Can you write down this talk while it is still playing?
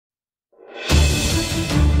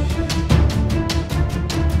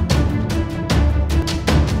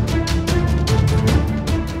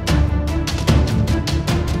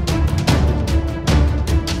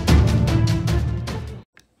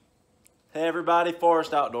Hey everybody,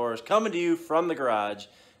 Forrest Outdoors coming to you from the garage,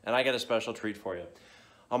 and I got a special treat for you.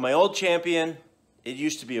 On my old Champion, it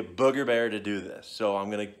used to be a booger bear to do this, so I'm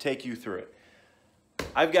gonna take you through it.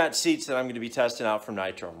 I've got seats that I'm gonna be testing out from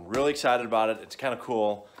Nitro. I'm really excited about it. It's kind of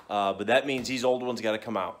cool, but that means these old ones gotta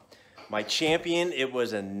come out. My Champion, it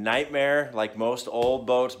was a nightmare, like most old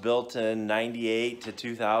boats built in 98 to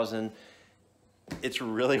 2000. It's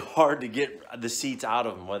really hard to get the seats out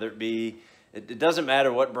of them, whether it be, it doesn't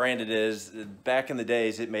matter what brand it is. Back in the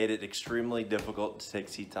days, it made it extremely difficult to take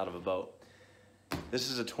seats out of a boat.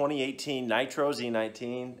 This is a 2018 Nitro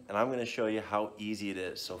Z19, and I'm gonna show you how easy it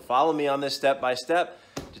is. So follow me on this step by step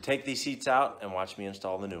to take these seats out and watch me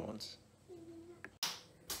install the new ones.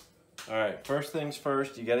 All right, first things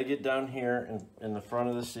first, you gotta get down here in the front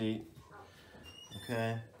of the seat,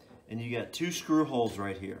 okay? And you got two screw holes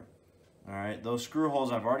right here. All right, those screw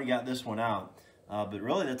holes, I've already got this one out. But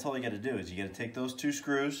really, that's all you got to do is you got to take those two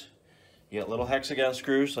screws. You got little hexagon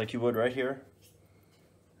screws like you would right here.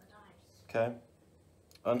 Okay.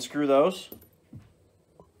 Unscrew those,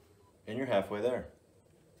 and you're halfway there.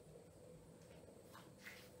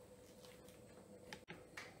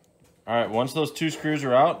 All right, once those two screws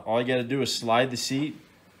are out, all you got to do is slide the seat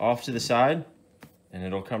off to the side, and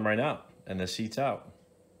it'll come right out, and the seat's out.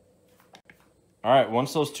 All right,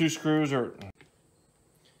 once those two screws are...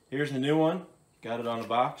 Here's the new one. Got it on a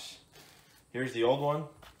box. Here's the old one.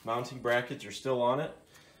 Mounting brackets are still on it.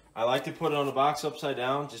 I like to put it on a box upside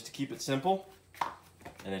down just to keep it simple.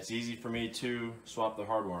 And it's easy for me to swap the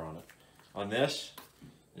hardware on it. On this,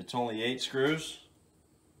 it's only 8 screws.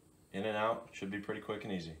 In and out. Should be pretty quick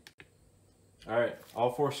and easy. All right,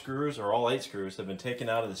 all 4 screws, or all 8 screws, have been taken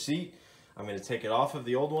out of the seat. I'm going to take it off of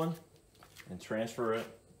the old one and transfer it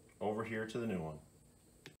over here to the new one.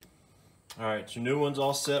 All right, so new one's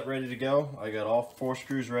all set, ready to go. I got all 4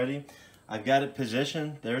 screws ready. I've got it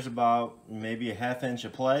positioned. There's about maybe a 1/2 inch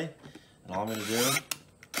of play. And all I'm gonna do is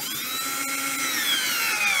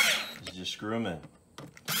just screw them in.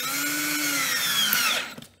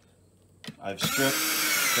 I've stripped,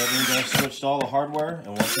 that means I've switched all the hardware.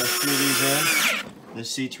 And once I screw these in, this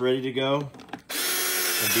seat's ready to go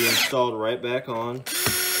and be installed right back on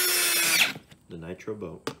the Nitro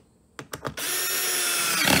boat.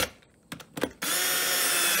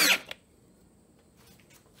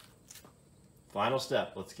 Final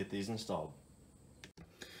step, let's get these installed.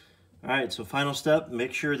 All right, so final step,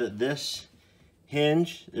 make sure that this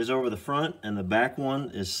hinge is over the front and the back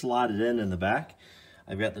one is slotted in the back.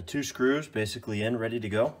 I've got the 2 screws basically in, ready to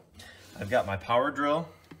go. I've got my power drill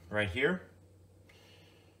right here.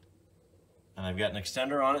 And I've got an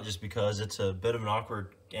extender on it just because it's a bit of an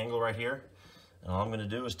awkward angle right here. And all I'm gonna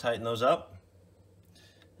do is tighten those up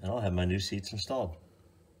and I'll have my new seats installed.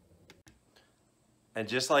 And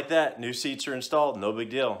just like that, new seats are installed, no big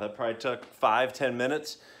deal. That probably took 5-10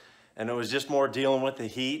 minutes, and it was just more dealing with the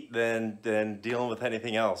heat than dealing with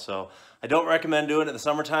anything else. So I don't recommend doing it in the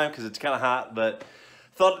summertime because it's kind of hot, but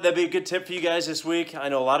thought that'd be a good tip for you guys this week. I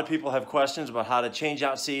know a lot of people have questions about how to change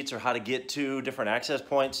out seats or how to get to different access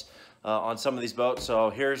points on some of these boats. So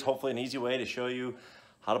here's hopefully an easy way to show you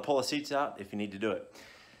how to pull the seats out if you need to do it.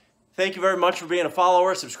 Thank you very much for being a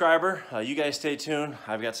follower, subscriber. You guys stay tuned.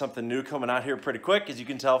 I've got something new coming out here pretty quick. As you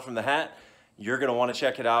can tell from the hat, you're gonna wanna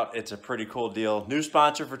check it out. It's a pretty cool deal. New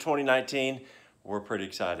sponsor for 2019. We're pretty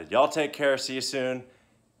excited. Y'all take care, see you soon,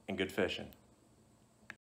 and good fishing.